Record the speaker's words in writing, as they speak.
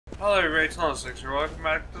Hello everybody, Tunnel6 and welcome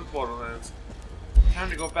back to the Borderlands.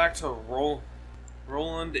 Time to go back to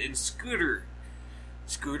Roland and Scooter.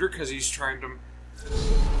 Scooter, because he's trying to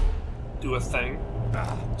do a thing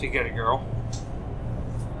to get a girl.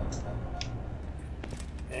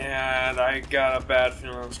 And I got a bad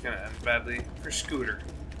feeling it's going to end badly for Scooter.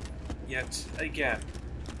 Yet again.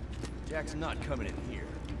 Jack's not coming in here.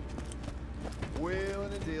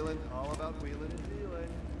 Wheeling and dealing, all about wheeling and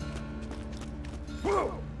dealing.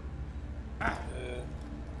 Whoa!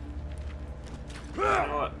 You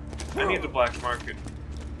know what? I need the black market.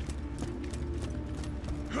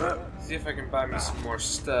 See if I can buy me some more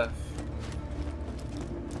stuff.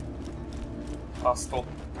 Hostile.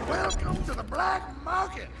 Welcome to the black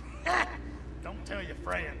market! Don't tell your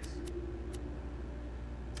friends.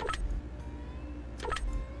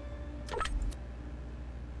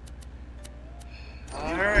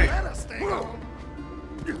 Alright.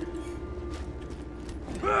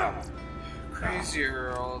 Crazy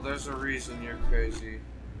Earl, there's a reason you're crazy.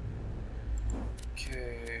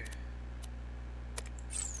 Okay.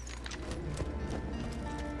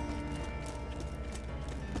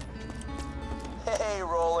 Hey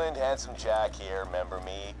Roland, Handsome Jack here, remember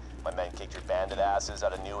me? My men kicked your bandit asses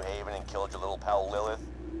out of New Haven and killed your little pal Lilith.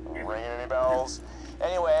 Ringing any bells?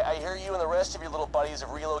 Anyway, I hear you and the rest of your little buddies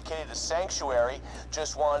have relocated to Sanctuary.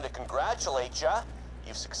 Just wanted to congratulate ya.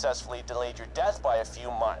 You've successfully delayed your death by a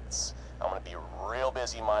few months. I'm gonna be real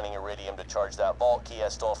busy mining iridium to charge that vault key I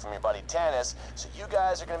stole from your buddy Tanis, so you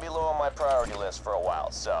guys are gonna be low on my priority list for a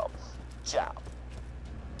while, so, ciao.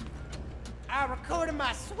 I recorded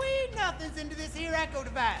my sweet nothings into this here echo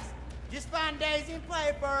device. Just find Daisy and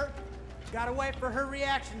play for her. Gotta wait for her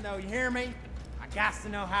reaction though, you hear me? I got to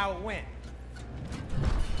know how it went.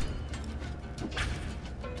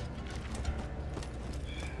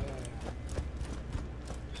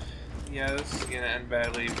 Yeah, this is gonna end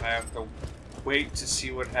badly if I have to wait to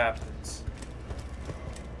see what happens.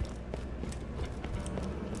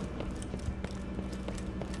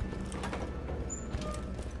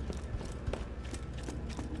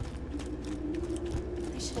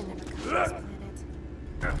 I should have never come to this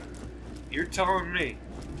planet. You're telling me.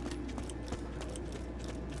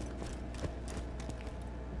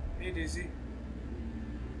 Hey, Daisy.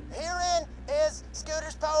 Herein is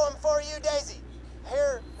Scooter's poem for you, Daisy.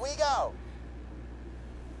 Here we go.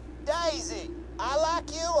 Daisy, I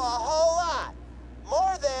like you a whole lot.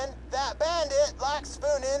 More than that bandit likes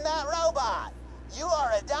spooning that robot. You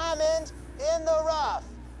are a diamond in the rough,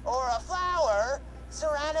 or a flower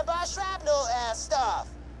surrounded by shrapnel and stuff.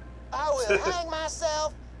 I will hang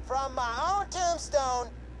myself from my own tombstone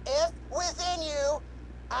if within you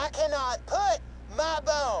I cannot put my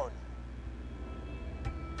bone.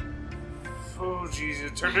 Oh, jeez,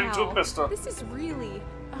 it turned into a pistol. This is really...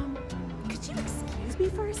 could you excuse me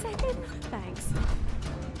for a second? Thanks.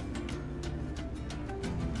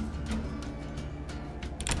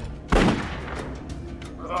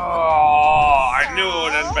 Oh, I knew it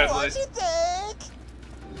would end badly. What you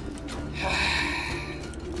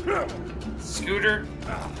think? Scooter,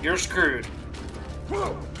 you're screwed.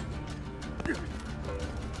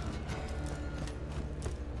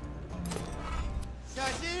 So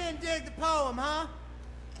she didn't dig the poem, huh?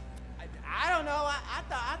 I don't know. I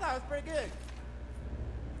thought it was pretty good.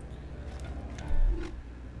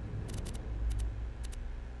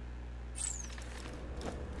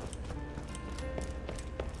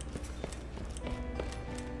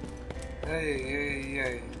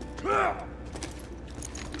 Hey.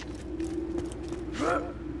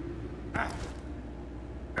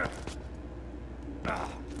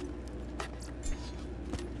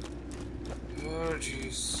 Oh,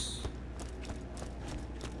 jeez.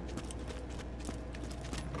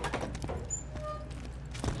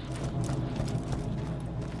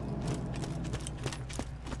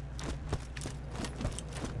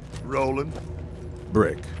 Roland.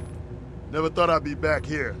 Brick. Never thought I'd be back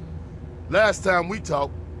here. Last time we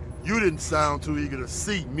talked, you didn't sound too eager to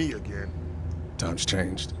see me again. Times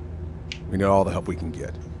changed. We need all the help we can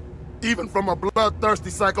get. Even from a bloodthirsty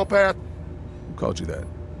psychopath? Who called you that?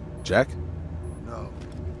 Jack? No.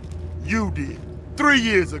 You did. 3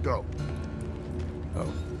 years ago.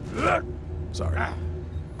 Oh. Sorry.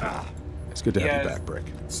 It's good to have you back, Brick.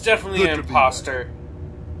 It's definitely Good an to be imposter.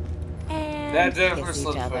 And That definitely kiss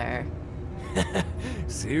slipped each up. other.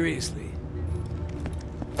 Seriously?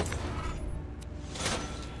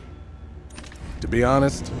 To be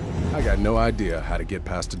honest, I got no idea how to get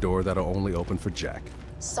past a door that'll only open for Jack.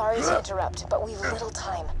 Sorry to interrupt, but we've little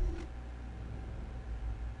time.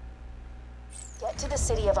 to the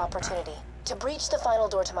City of Opportunity. To breach the final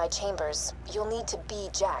door to my chambers, you'll need to be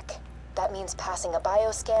Jack. That means passing a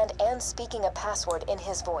bioscan and speaking a password in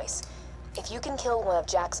his voice. If you can kill one of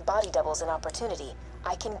Jack's body doubles in Opportunity,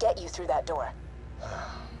 I can get you through that door.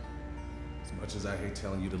 As much as I hate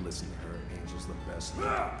telling you to listen to her, Angel's the best thing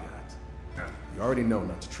I got. You already know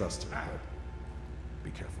not to trust her, but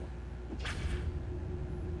be careful.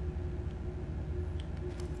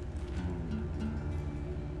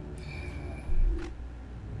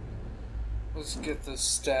 Let's get this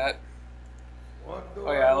stat.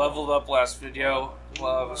 Oh yeah, I leveled up last video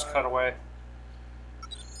while I was cut away.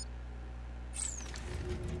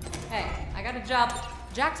 Hey, I got a job.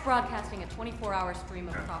 Jack's broadcasting a 24-hour stream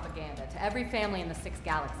of propaganda to every family in the 6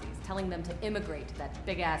 galaxies, telling them to immigrate to that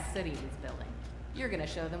big-ass city he's building. You're gonna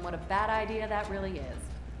show them what a bad idea that really is.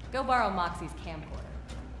 Go borrow Moxie's camcorder.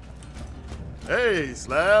 Hey,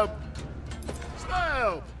 Slab.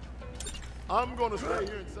 Slab! I'm gonna stay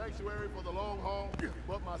here in Sanctuary for the long haul,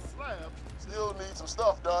 but my Slab still needs some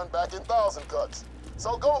stuff done back in Thousand Cuts.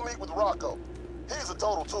 So go meet with Rocco. He's a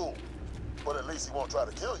total tool, but at least he won't try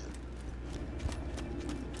to kill you.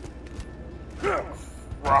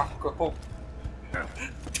 Rocco.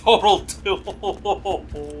 Total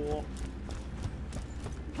tool.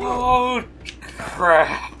 Oh,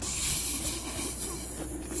 crap.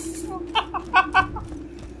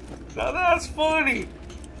 Now that's funny.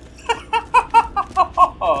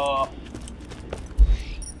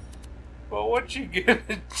 But what you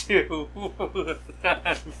gonna do with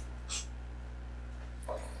that?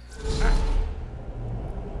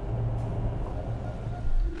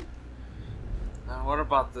 Now what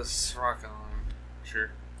about this rocket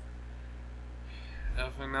launcher?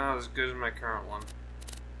 Definitely not as good as my current one.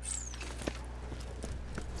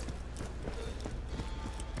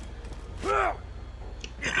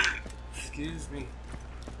 Excuse me.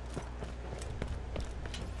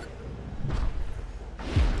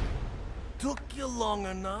 Took you long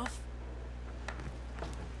enough.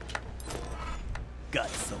 Got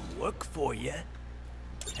some work for you.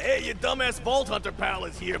 Hey, your dumbass Vault Hunter pal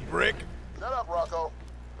is here, Brick. Shut up, Rocco.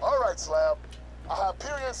 All right, Slab. A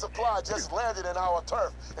Hyperian supply just landed in our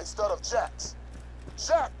turf instead of Jack's.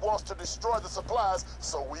 Jack wants to destroy the supplies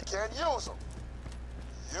so we can't use them.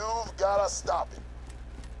 You've gotta stop him.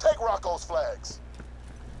 Take Rocco's flags.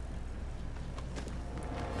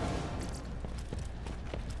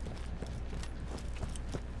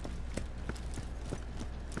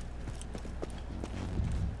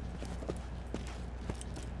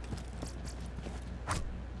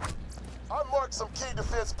 I marked some key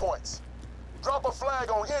defense points. Drop a flag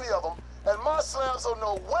on any of them, and my slabs will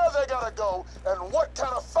know where they gotta go and what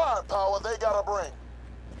kind of firepower they gotta bring.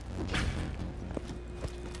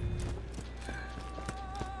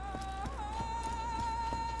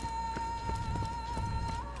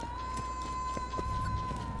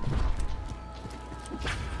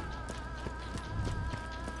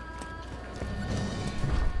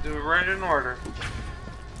 Do it right in order.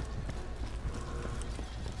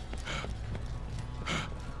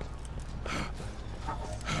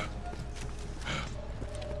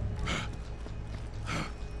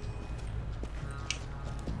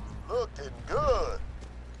 Looking good.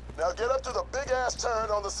 Now get up to the big-ass turn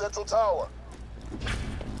on the central tower.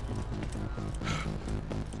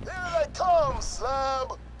 Here they come,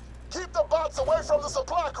 Slab! Keep the bots away from the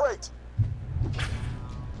supply crate!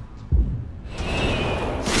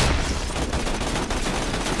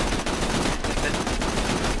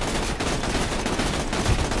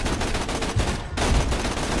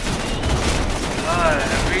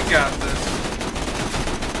 We got this.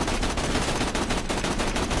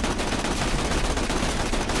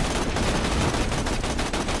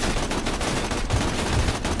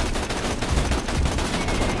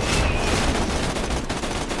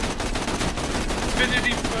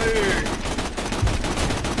 Infinity fire.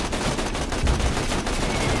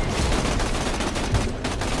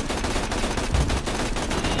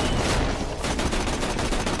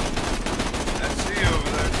 I see you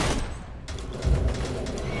over there.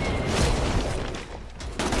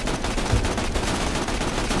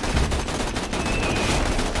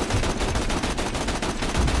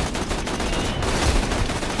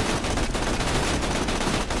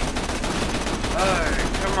 Alright,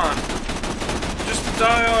 come on. Just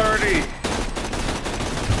die already.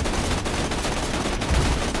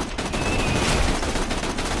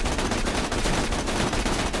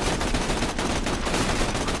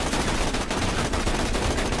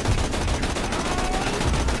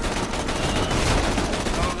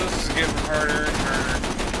 Oh, this is getting harder and harder.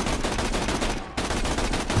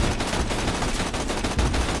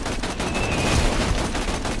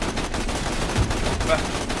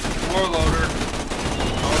 Warloader.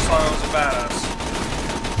 I always thought I was a badass.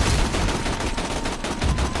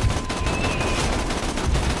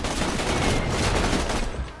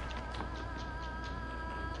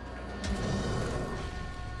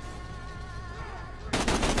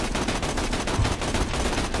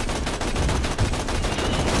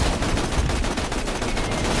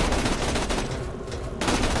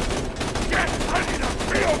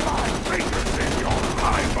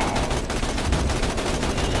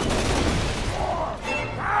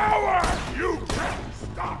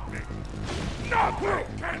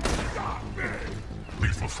 can't stop me!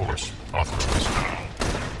 Lethal force authorized now.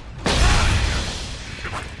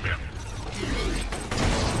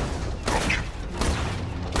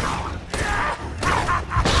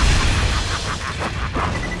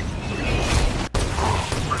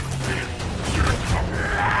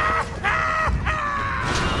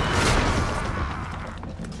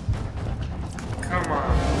 Come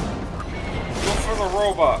on. Go for the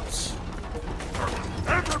robots.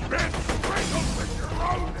 Ever been strangled with your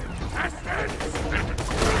own intestines?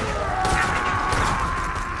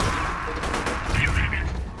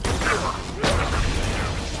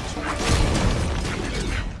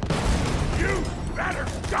 You better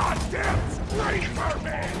goddamn scream for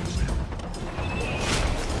me!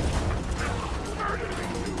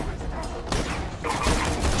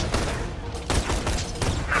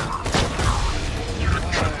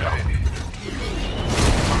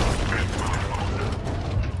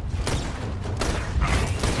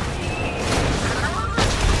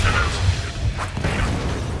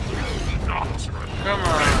 Come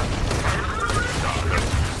on.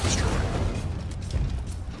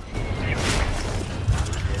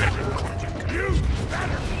 You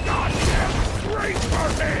better goddamn scream for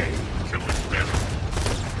me!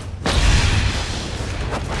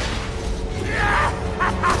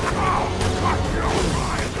 I'll fuck your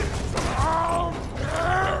violence! I'll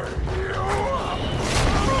tear you up!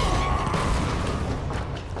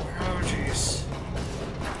 Oh, jeez.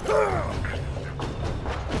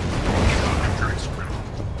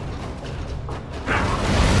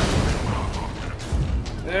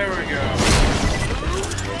 There we go.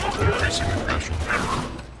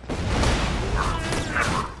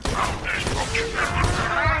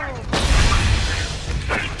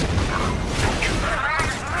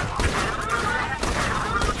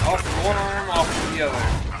 Off one arm, off the other.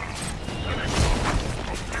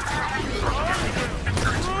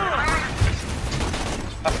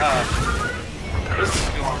 Haha. This is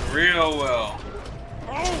going real well.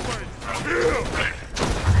 Always kill!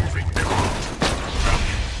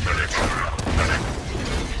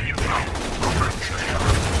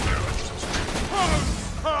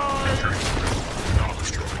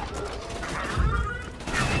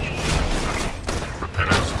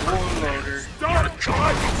 Loader. Start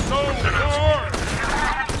trying so hard!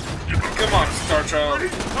 Come on, Star Child.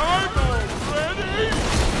 Time already?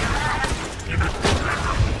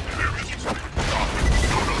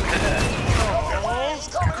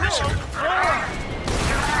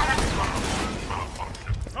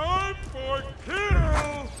 Time for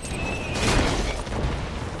kill!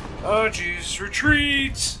 Oh, jeez.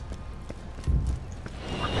 Retreat!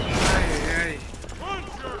 Hey, hey. Punch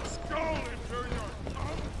your skull into your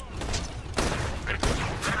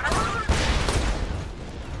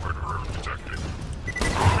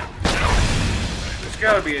There's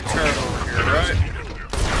gotta be a turret over here, right?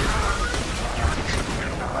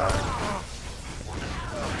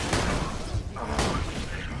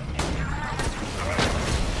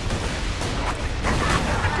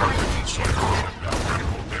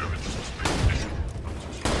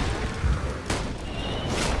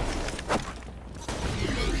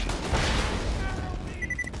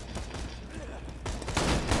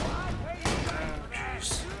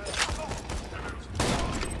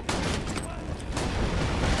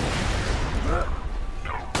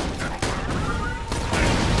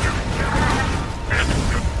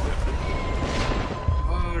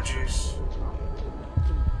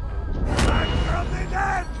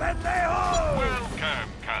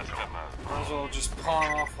 Just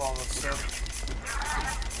pawn off all this stuff.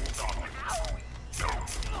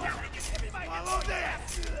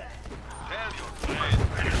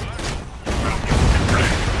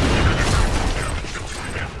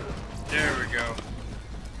 There we go.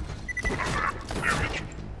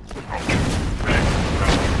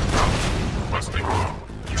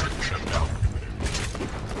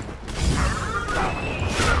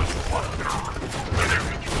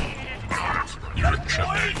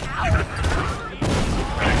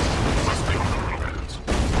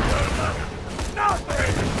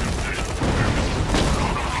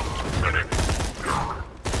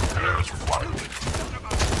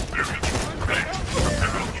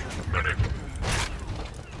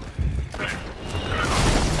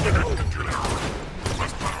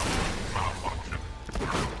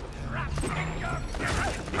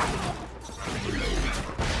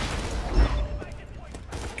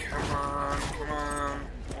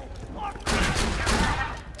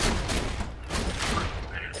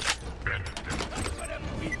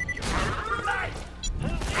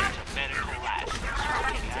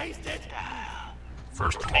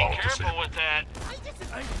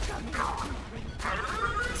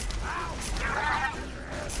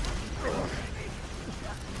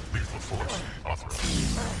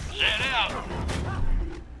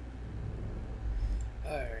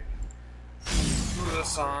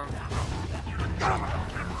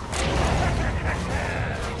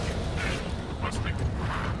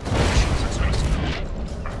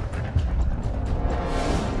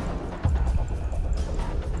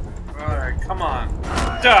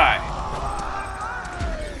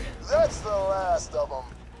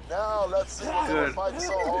 Now let's see what they're fighting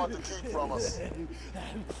so hard to keep from us.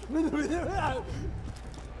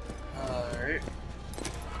 Alright.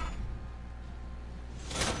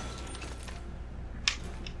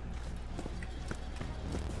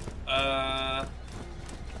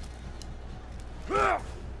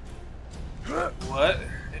 What?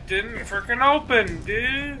 It didn't freaking open,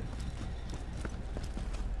 dude!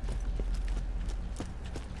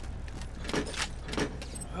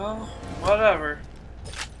 Well, whatever.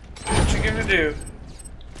 What you gonna do?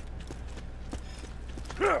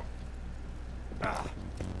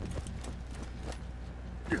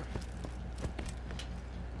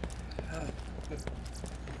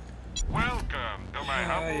 Welcome to my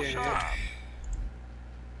humble shop.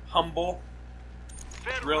 Humble?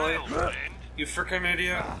 Really? You freaking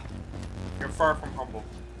idiot. You're far from humble.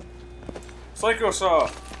 Psycho Saw!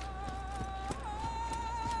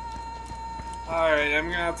 Alright, I'm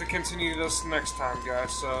gonna have to continue this next time,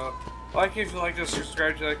 guys, so like if you like this,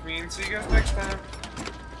 subscribe if you like me, and see you guys next time.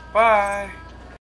 Bye!